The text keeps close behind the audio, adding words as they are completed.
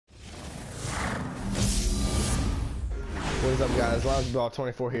What's up, guys?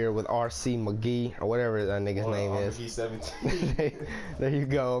 LonsBall24 here with RC McGee, or whatever that nigga's name is. McGee 17. There you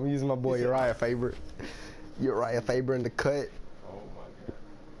go. I'm using my boy Uriah Faber. Uriah Faber in the cut. Oh my god.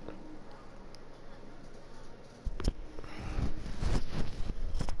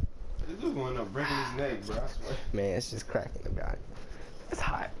 This dude's going up breaking his neck, bro. I swear. Man, it's just cracking the guy. It's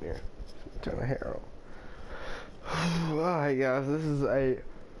hot in here. Turn the hair on. Alright, guys. This is a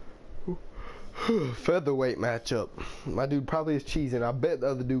featherweight matchup. My dude probably is cheesing. I bet the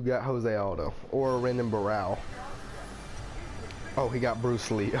other dude got Jose Aldo or Renan Barao. Oh, he got Bruce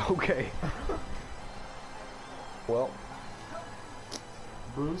Lee. Okay. Well,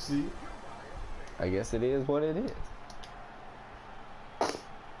 Brucey. I guess it is what it is.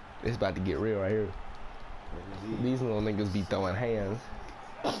 It's about to get real right here. These little niggas be throwing hands.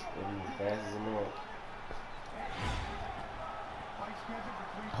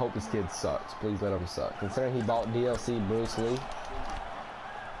 I hope this kid sucks. Please let him suck. Considering he bought DLC Bruce Lee,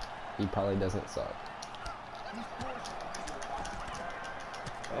 he probably doesn't suck.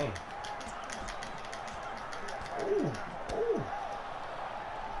 Dang. Ooh, ooh.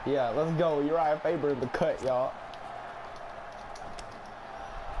 Yeah, let's go. Uriah Faber in the cut, y'all.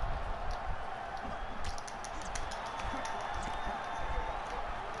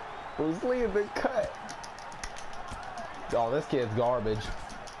 Bruce Lee in the cut. Oh, this kid's garbage.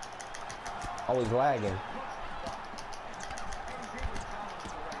 Always lagging.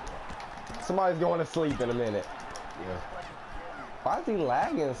 Somebody's going to sleep in a minute. Yeah. Why is he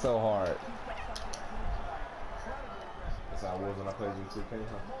lagging so hard? That's how it was when I played with 2K,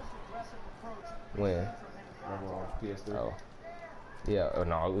 huh? When? Remember on PS3? Oh. Yeah, oh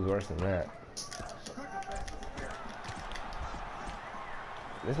no, it was worse than that.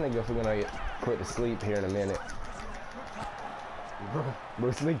 This nigga gonna get put to sleep here in a minute.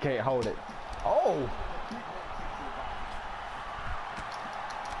 Bruce Lee can't hold it. Oh!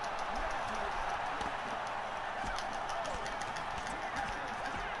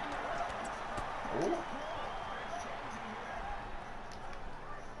 Ooh.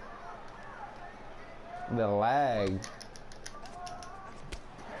 The lag.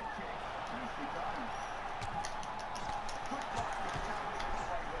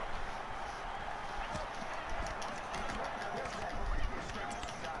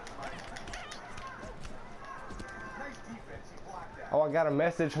 Oh, I got a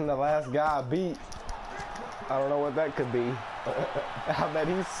message from the last guy I beat. I don't know what that could be. I bet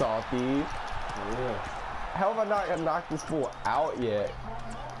he's salty. Yeah. How have I not knocked this fool out yet?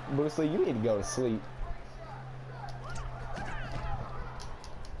 Bruce Lee, you need to go to sleep.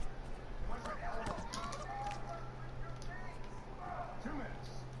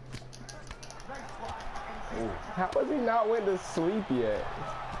 Ooh. How has he not went to sleep yet?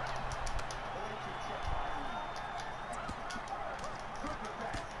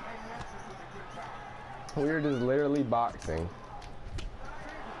 We're just literally boxing.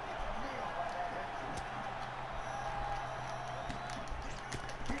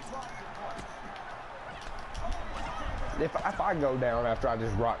 If I go down after I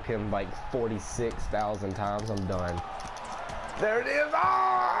just rocked him like 46,000 times, I'm done. There it is!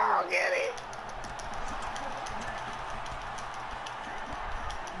 Oh, get it!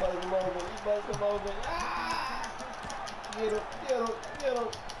 Buzz him over, he buzzed him over. Ah! Get him, get him, get him.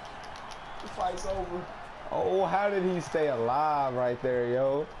 The fight's over. Oh, how did he stay alive right there,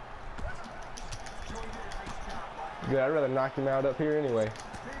 yo? Good, I'd rather knock him out up here anyway.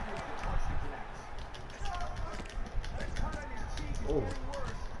 Ooh.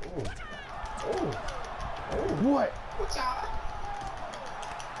 Ooh. Ooh. What?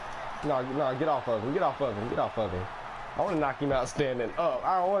 No, get off of him, get off of him, get off of him. I want to knock him out standing up.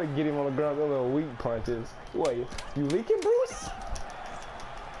 I don't want to get him on the ground with little weak punches. What, you leaking, Bruce?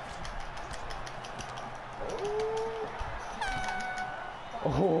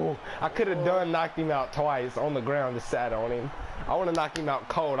 Oh, I could have knocked him out twice on the ground, just sat on him. I want to knock him out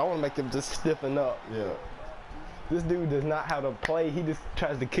cold. I want to make him just stiffen up. Yeah. This dude does not have to play. He just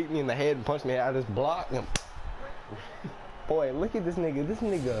tries to kick me in the head and punch me out of this block. Boy, look at this nigga. This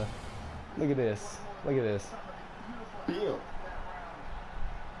nigga. Look at this. Look at this. Bam.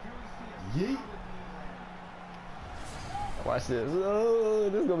 Yeet. Watch this.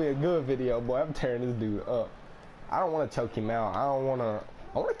 Oh, this is going to be a good video, boy. I'm tearing this dude up. I don't want to choke him out. I want to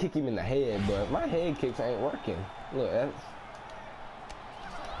kick him in the head, but my head kicks ain't working. Look, that's...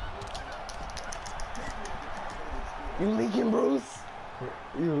 You leaking, Bruce?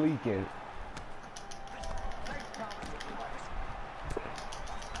 You leaking.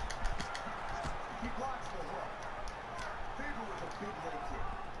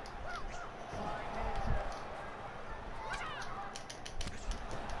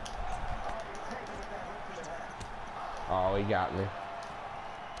 Oh, he got me.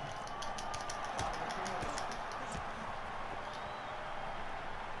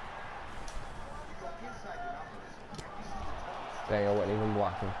 Dang, I wasn't even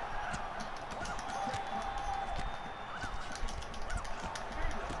blocking.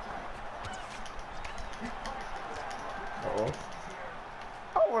 Uh-oh.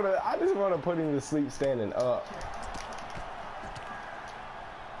 I just wanna put him to sleep standing up.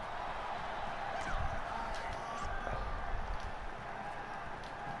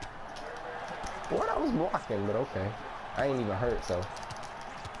 What I was blocking, but okay. I ain't even hurt, so.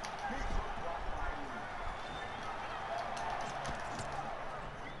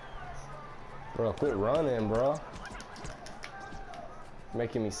 Bro, quit running, bro.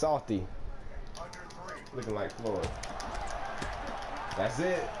 Making me salty. Looking like Floyd. That's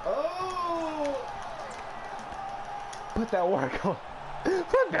it. Oh! Put that work on.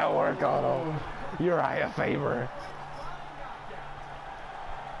 Put that work on him. Uriah Faber.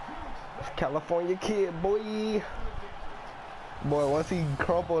 California kid, boy. Boy, once he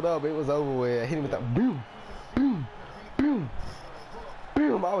crumpled up, it was over with. I hit him with that boom, boom, boom,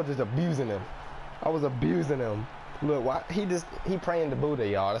 boom. I was just abusing him. I was abusing him. Look, why, he praying to Buddha,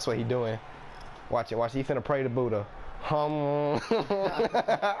 y'all. That's what he doing. Watch it, watch it. He finna pray to Buddha.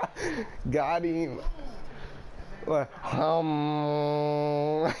 Got him. What?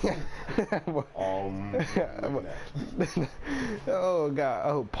 Oh God.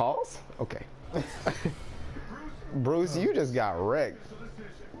 Oh, pause. Okay. Bruce, you just got wrecked.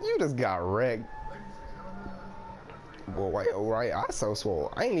 You just got wrecked. Boy, wait, oh, right. I so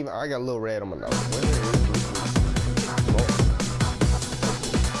swole. I got a little red on my nose.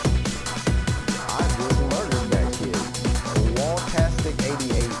 I just murdered that kid. Walltastic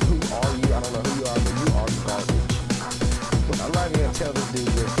 88. Who are you? I don't know who you are, but you are garbage. I'm not even gonna tell this dude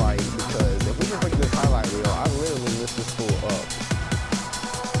to fight because if we just look at this highlight reel, I literally lift this fool up.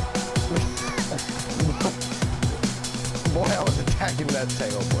 Boy, I was attacking that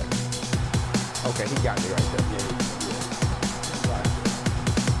tail, boy. Okay, he got me right there.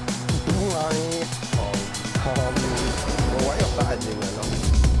 Well, why your side jiggling though?